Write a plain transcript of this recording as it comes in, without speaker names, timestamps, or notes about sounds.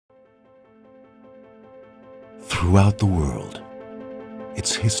throughout the world,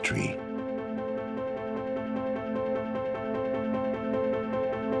 its history,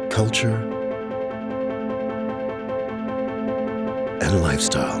 culture, and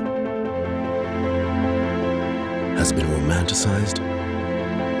lifestyle has been romanticized,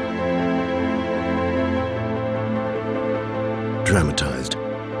 dramatized,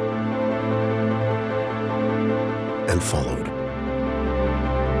 and followed.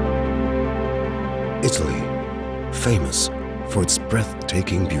 Italy, famous for its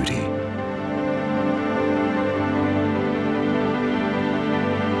breathtaking beauty.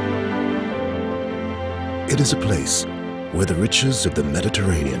 It is a place where the riches of the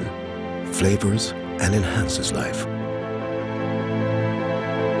Mediterranean flavors and enhances life.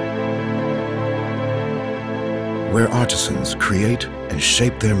 Where artisans create and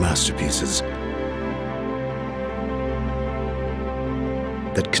shape their masterpieces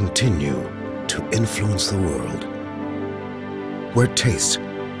that continue to influence the world. Where taste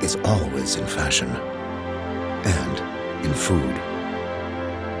is always in fashion and in food.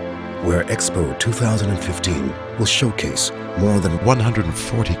 Where EXPO 2015 will showcase more than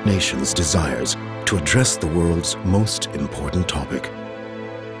 140 nations' desires to address the world's most important topic,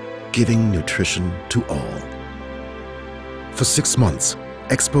 giving nutrition to all. For 6 months,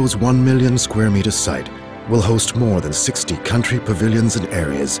 EXPO's 1 million square meter site will host more than 60 country pavilions and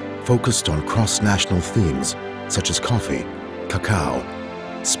areas focused on cross-national themes such as coffee, cacao,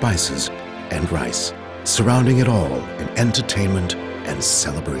 spices, and rice, surrounding it all in entertainment and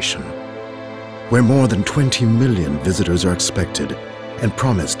celebration. Where more than 20 million visitors are expected and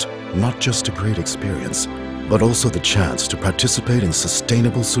promised not just a great experience, but also the chance to participate in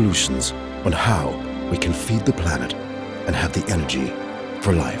sustainable solutions on how we can feed the planet and have the energy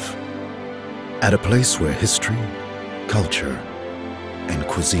for life. At a place where history, culture, and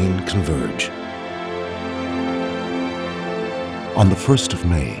cuisine converge. On the 1st of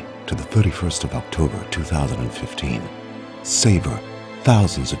May to the 31st of October 2015, savor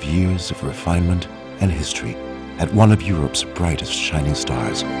thousands of years of refinement and history at one of Europe's brightest shining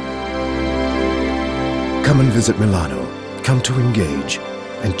stars. Come and visit Milano. Come to engage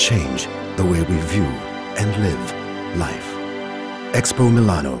and change the way we view and live life. EXPO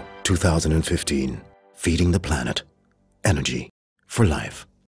Milano 2015. Feeding the planet. Energy for life.